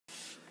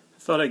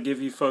Thought I'd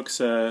give you folks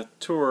a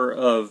tour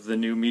of the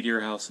new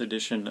Meteor House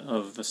edition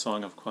of the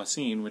Song of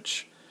Kwasin,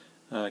 which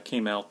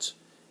came out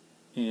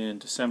in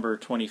December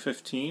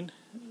 2015.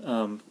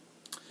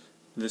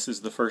 This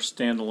is the first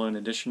standalone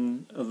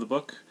edition of the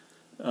book.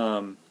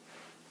 The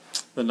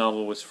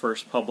novel was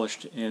first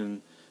published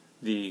in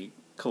the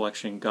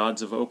collection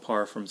Gods of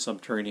Opar from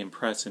Subterranean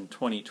Press in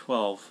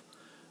 2012.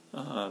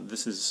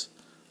 This is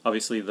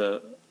obviously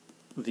the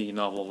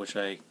novel which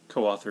I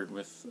co-authored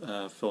with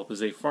Philip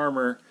as a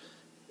farmer.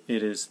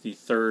 It is the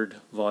third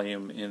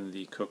volume in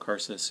the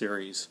Khokarsa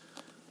series,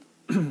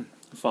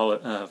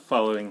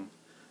 following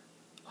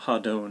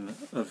Hadon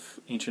of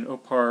Ancient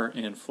Opar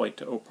and Flight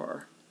to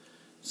Opar.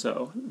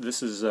 So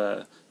this is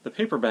the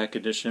paperback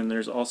edition.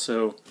 There's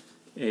also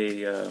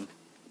a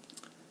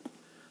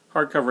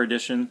hardcover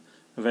edition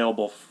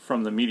available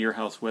from the Meteor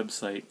House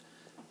website.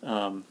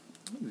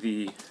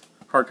 The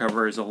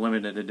hardcover is a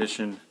limited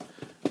edition,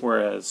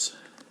 whereas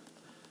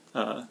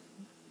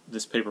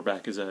this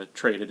paperback is a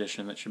trade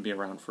edition that should be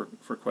around for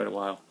quite a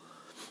while.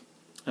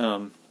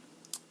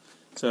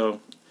 So,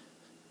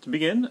 to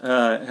begin,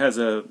 it has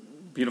a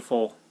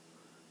beautiful,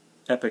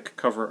 epic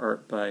cover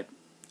art by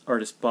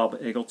artist Bob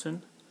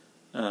Eggleton.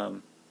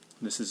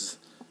 This is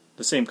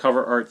the same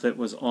cover art that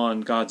was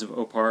on Gods of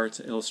Opar. It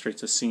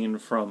illustrates a scene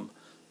from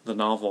the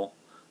novel,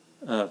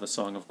 The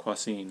Song of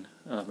Kwasin.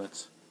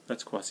 That's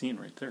Kwasin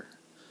right there,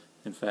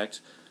 in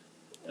fact.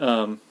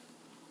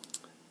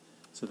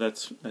 So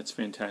that's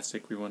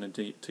fantastic. We wanted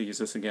to use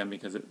this again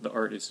because the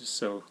art is just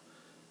so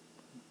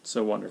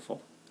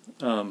wonderful.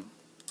 Bob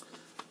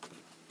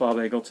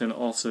Eggleton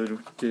also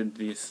did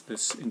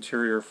this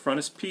interior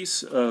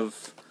frontispiece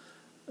of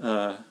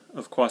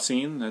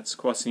Kwasin. That's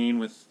Kwasin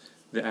with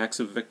the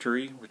Axe of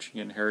Victory, which he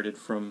inherited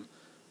from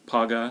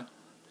Paga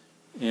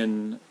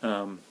in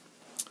Hadon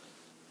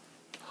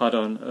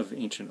of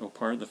Ancient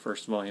Opar, the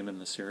first volume in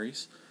the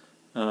series.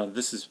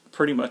 This is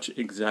pretty much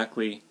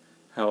exactly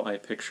how I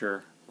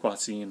picture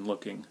Kwasin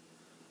looking,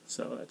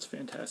 so that's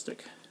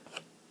fantastic.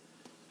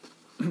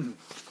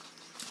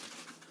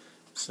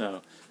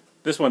 So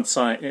this one's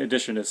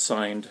edition is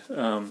signed.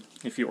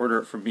 If you order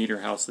it from Meteor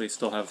House, they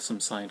still have some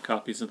signed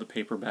copies of the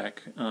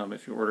paperback.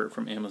 If you order it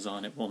from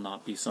Amazon, it will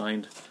not be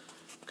signed.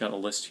 I've got a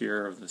list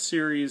here of the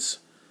series,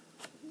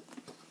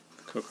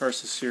 the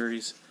Khokarsa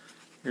series.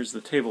 Here's the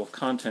table of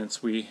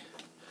contents. We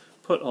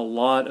put a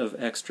lot of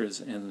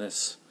extras in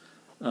this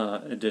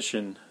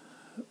edition.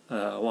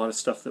 A lot of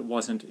stuff that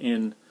wasn't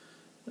in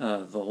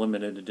the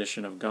limited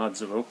edition of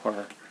Gods of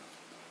Opar.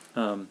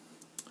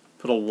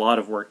 Put a lot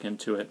of work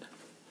into it.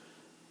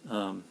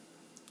 I'm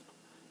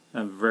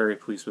very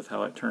pleased with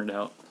how it turned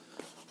out.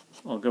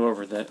 I'll go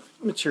over that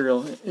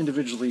material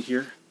individually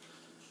here.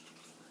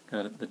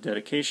 Got the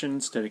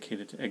dedications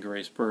dedicated to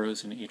Eggerais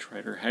Burroughs and H.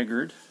 Rider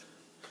Haggard.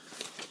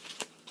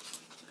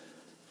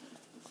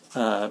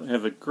 I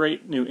have a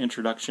great new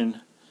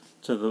introduction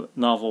to the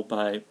novel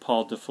by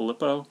Paul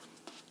DeFilippo.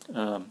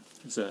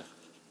 He's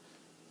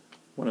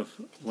one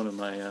of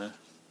my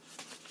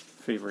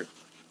favorite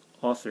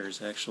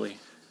authors, actually.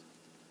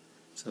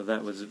 So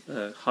that was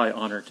a high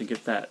honor to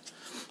get that.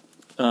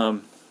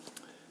 And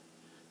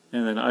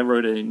then I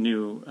wrote a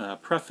new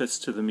preface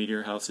to the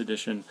Meteor House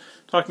edition,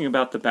 talking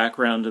about the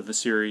background of the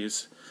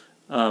series,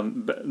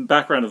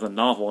 background of the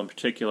novel in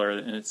particular,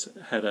 and it's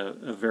had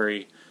a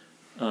very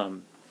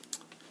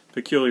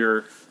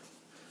peculiar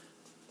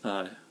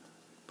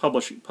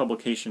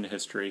publication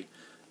history.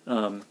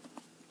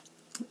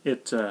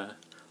 It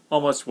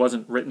almost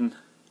wasn't written.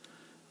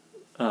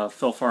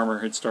 Phil Farmer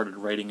had started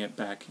writing it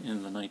back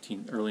in the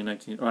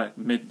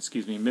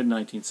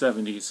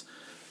mid-1970s,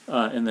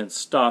 and then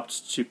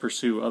stopped to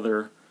pursue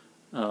other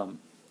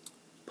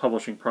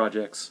publishing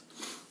projects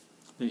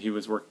that he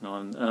was working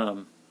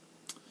on.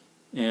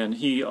 And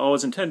he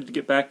always intended to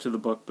get back to the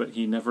book, but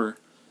he never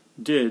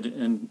did.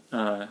 And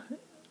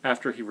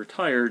after he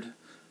retired,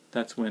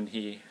 that's when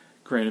he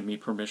granted me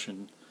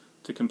permission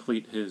to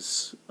complete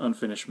his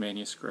unfinished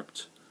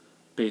manuscript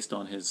based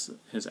on his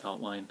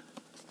outline.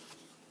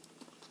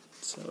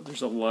 So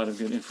there's a lot of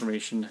good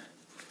information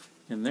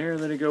in there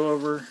that I go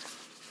over.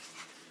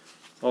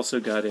 Also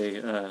got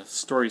a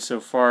story so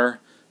far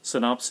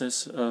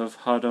synopsis of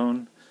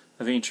Hadon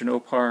of Ancient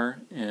Opar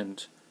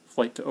and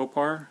Flight to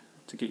Opar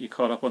to get you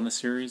caught up on the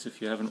series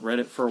if you haven't read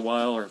it for a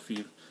while, or if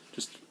you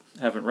just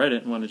haven't read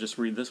it and want to just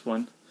read this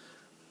one.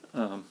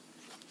 Got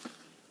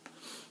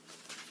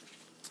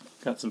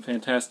some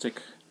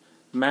fantastic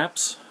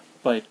maps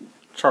by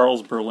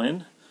Charles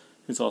Berlin,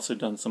 who's also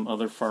done some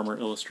other farmer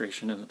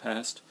illustration in the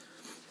past.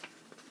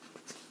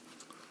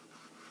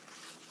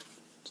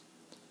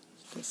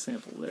 Just a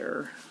sample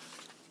there.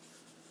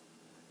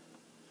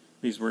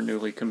 These were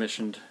newly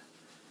commissioned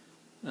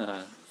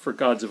for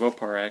Gods of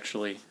Opar,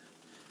 actually.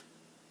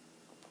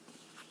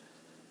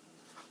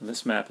 And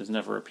this map has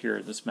never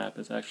appeared. This map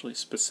is actually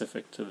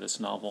specific to this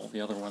novel.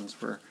 The other ones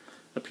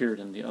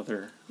appeared in the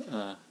other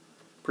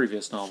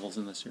previous novels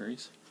in the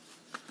series.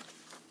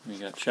 We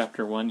got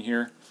chapter 1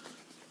 here.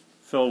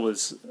 Phil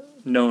was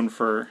known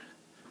for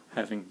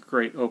having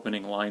great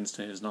opening lines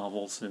to his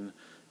novels, and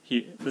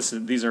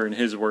these are in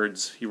his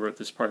words. He wrote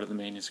this part of the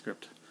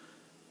manuscript.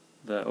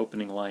 The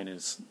opening line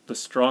is, "The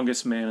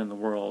strongest man in the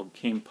world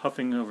came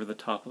puffing over the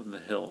top of the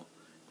hill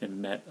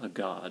and met a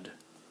god."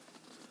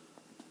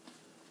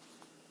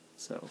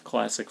 So,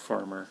 classic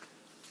farmer.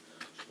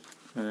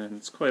 And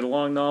it's quite a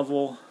long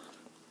novel.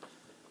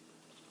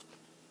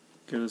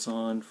 Goes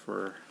on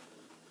for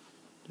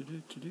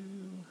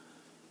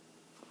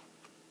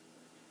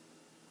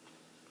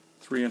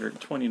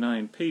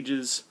 329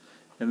 pages.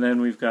 And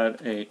then we've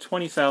got a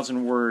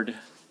 20,000 word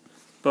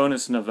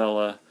bonus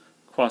novella,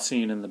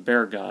 Kwasin and the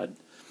Bear God.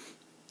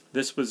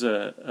 This was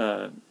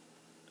a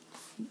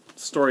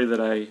story that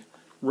I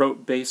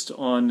wrote based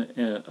on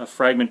a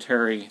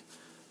fragmentary,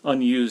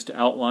 unused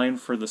outline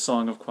for the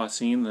Song of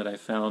Kwasin that I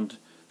found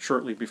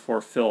shortly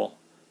before Phil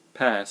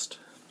passed.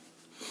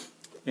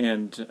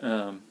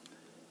 And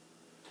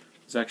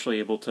was actually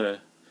able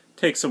to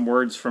take some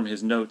words from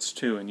his notes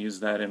too and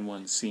use that in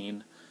one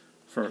scene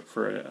for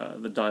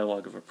the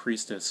dialogue of a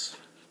priestess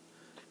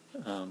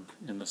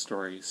in the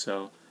story.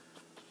 So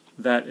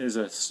that is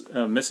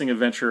a missing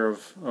adventure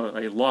of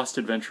a lost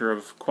adventure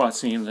of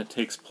Kwasin that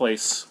takes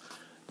place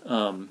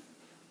in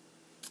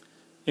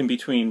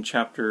between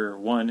chapter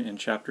 1 and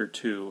chapter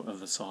 2 of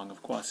the Song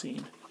of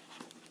Kwasin.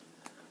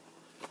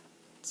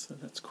 So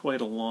that's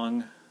quite a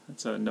long.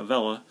 It's a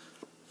novella,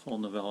 full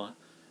novella.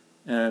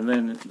 And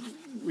then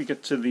we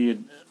get to the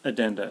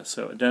addenda.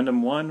 So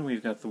addendum 1,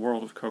 we've got the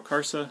world of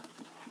Khokarsa.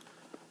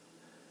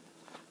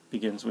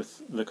 Begins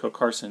with the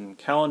Khokarsan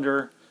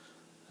calendar.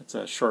 It's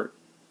a short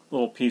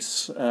little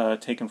piece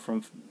taken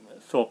from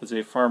Philip as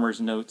a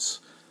farmer's notes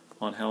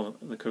on how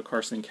the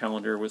Khokarsan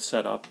calendar was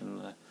set up and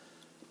the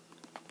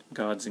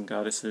gods and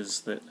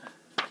goddesses that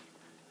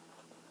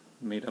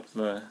made up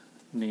the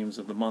names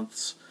of the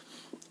months.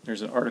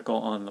 There's an article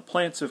on the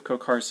plants of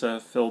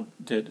Khokarsa. Phil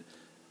did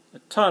a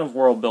ton of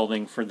world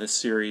building for this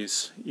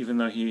series, even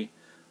though he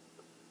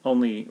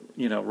only,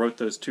 wrote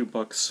those 2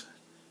 books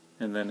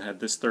and then had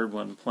this 3rd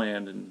one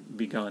planned and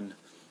begun.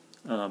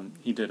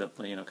 He did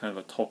kind of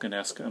a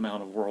Tolkien-esque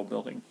amount of world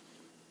building.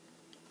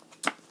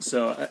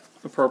 So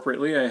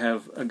appropriately, I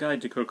have a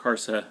guide to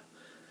Khokarsa.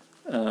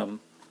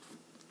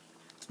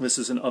 This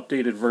is an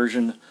updated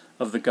version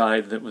of the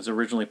guide that was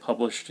originally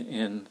published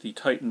in the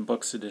Titan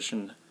Books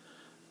edition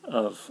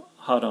of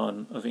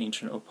Hadon of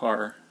Ancient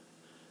Opar.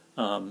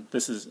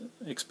 This is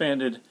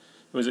expanded.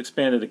 It was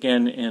expanded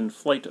again in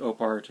Flight to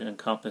Opar to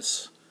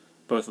encompass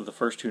both of the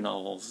first 2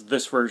 novels.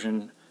 This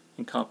version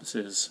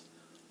encompasses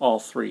all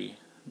 3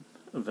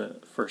 of the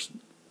first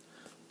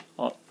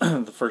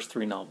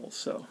 3 novels.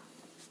 So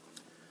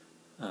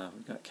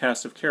we've got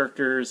cast of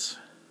characters,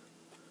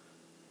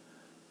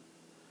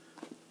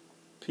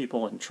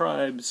 people and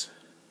tribes,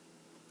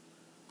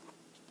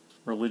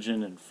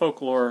 religion and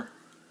folklore,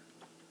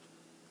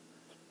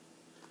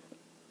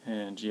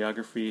 and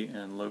geography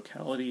and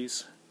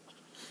localities.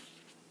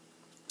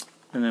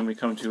 And then we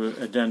come to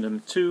addendum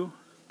 2.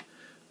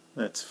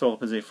 That's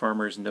Philip as a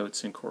farmer's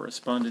notes and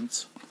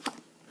correspondence.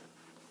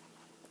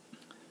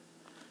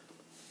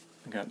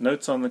 I got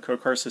notes on the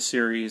Khokarsa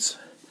series.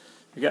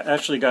 We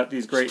actually got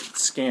these great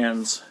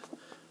scans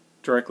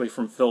directly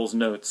from Phil's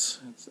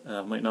notes.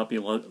 It might not be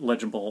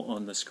legible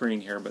on the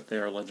screen here, but they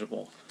are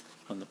legible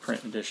on the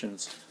print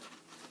editions.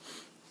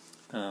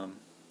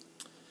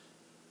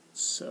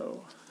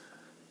 So,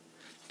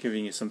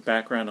 giving you some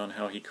background on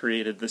how he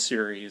created the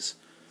series.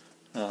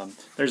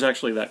 There's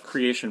actually that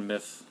creation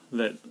myth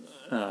that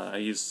I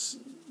used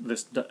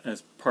this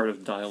as part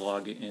of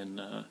dialogue in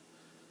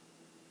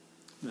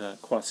the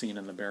Kwasin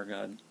and the Bear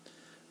God.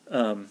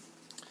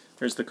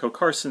 There's the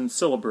Khokarsan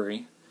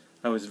syllabary.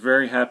 I was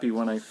very happy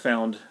when I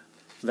found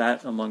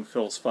that among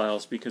Phil's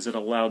files because it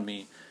allowed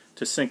me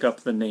to sync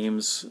up the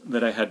names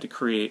that I had to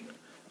create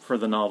for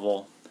the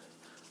novel,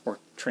 or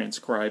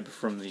transcribe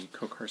from the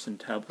Khokarsan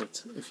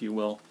tablets, if you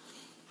will.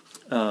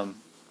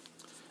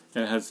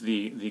 It has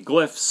the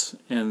glyphs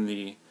and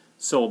the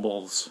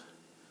syllables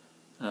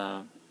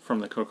from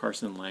the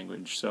Khokarsan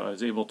language, so I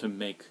was able to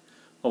make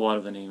a lot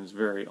of the names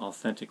very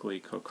authentically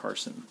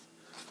Khokarsan,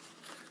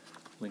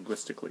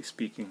 linguistically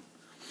speaking.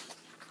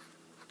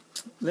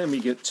 Then we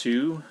get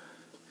to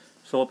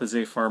Philip as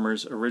a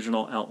Farmer's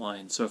original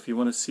outline. So if you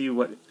want to see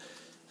what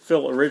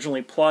Phil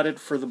originally plotted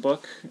for the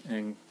book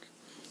and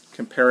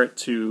compare it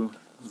to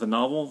the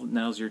novel,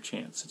 now's your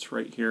chance. It's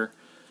right here,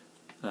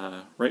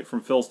 right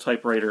from Phil's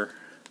typewriter.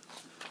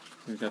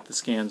 We've got the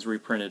scans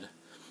reprinted.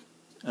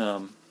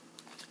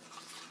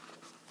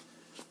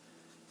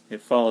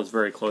 It follows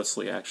very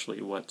closely,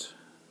 actually, what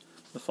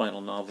the final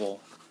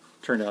novel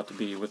turned out to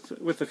be,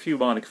 with a few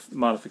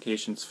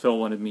modifications. Phil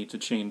wanted me to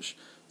change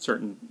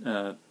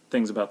certain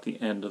things about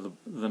the end of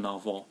the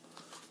novel,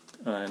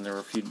 and there were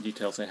a few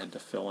details I had to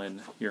fill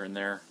in here and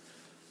there.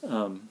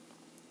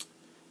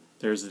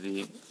 There's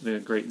the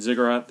great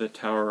ziggurat, the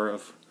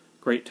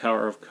Great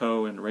Tower of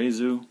Ko and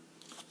Resu,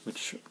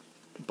 which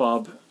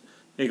Bob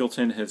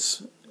Eggleton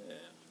has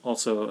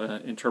also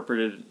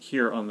interpreted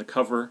here on the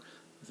cover.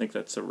 I think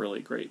that's a really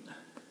great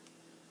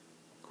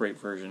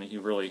version. He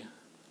really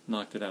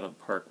knocked it out of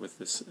the park with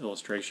this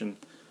illustration.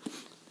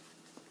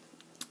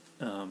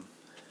 Got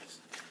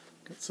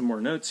some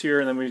more notes here,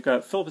 and then we've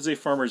got Philip is a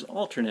Farmer's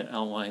alternate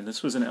outline.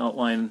 This was an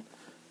outline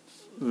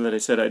that I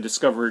said I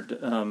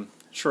discovered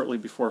shortly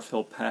before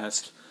Phil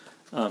passed,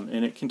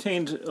 and it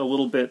contained a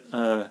little bit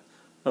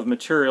of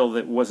material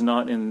that was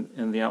not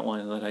in the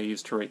outline that I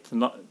used to write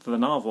the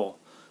novel.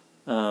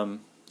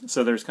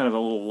 So there's kind of a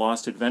little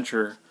lost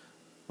adventure,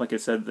 like I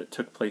said, that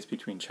took place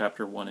between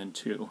chapter 1 and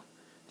 2,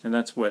 and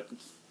that's what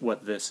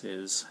this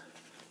is.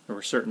 There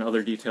were certain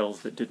other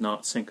details that did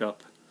not sync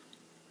up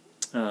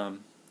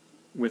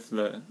with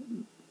the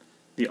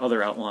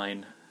other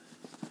outline,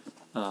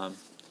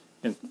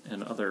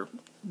 and other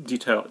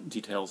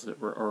details that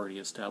were already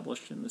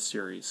established in the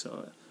series.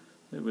 So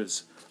it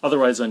was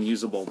otherwise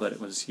unusable, but it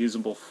was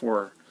usable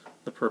for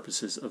the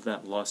purposes of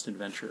that lost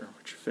adventure,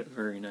 which fit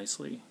very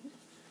nicely.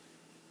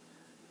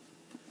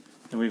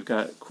 And we've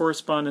got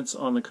correspondence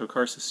on the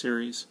Khokarsa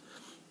series.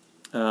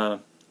 A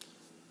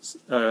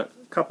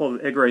couple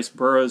of Egg Rice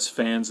Burroughs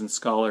fans and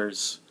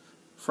scholars,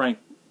 Frank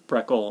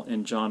Breckel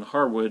and John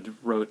Harwood,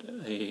 wrote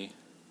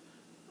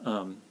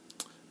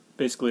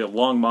basically a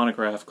long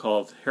monograph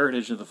called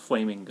Heritage of the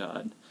Flaming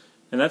God.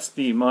 And that's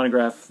the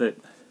monograph that,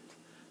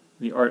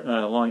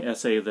 long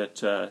essay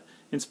that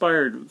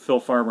inspired Phil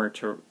Farmer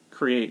to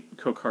create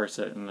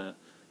Khokarsa in the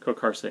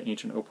Khokarsa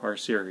Ancient Opar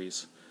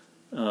series.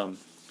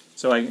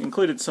 So I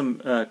included some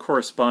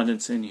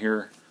correspondence in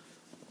here,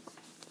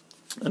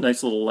 a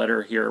nice little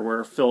letter here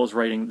where Phil is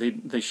writing.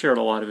 They shared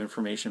a lot of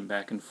information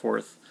back and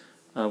forth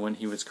when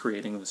he was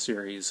creating the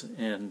series,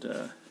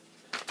 and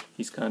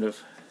he's kind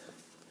of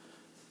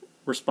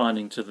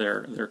responding to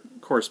their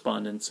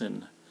correspondence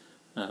and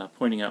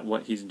pointing out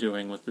what he's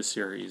doing with the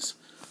series.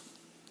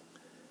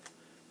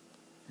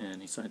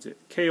 And he signs it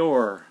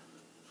Kaor,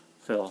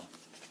 Phil,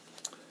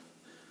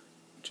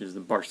 which is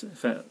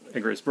the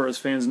Egg Rice Burroughs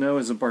fans know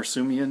is a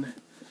Barsoomian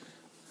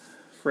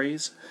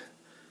phrase.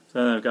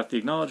 So then I've got the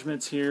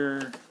acknowledgments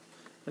here.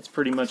 That's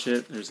pretty much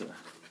it. There's a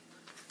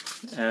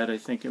ad, I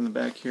think, in the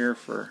back here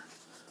for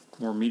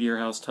more Meteor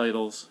House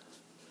titles.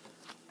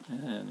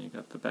 And you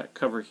got the back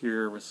cover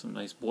here with some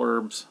nice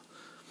blurbs.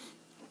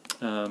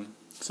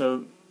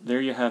 So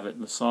there you have it,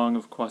 the Song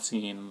of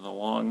Kwasin, the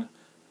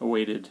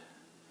long-awaited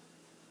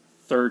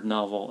third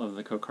novel of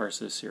the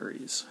Khokarsa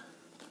series.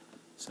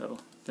 So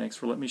thanks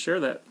for letting me share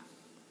that.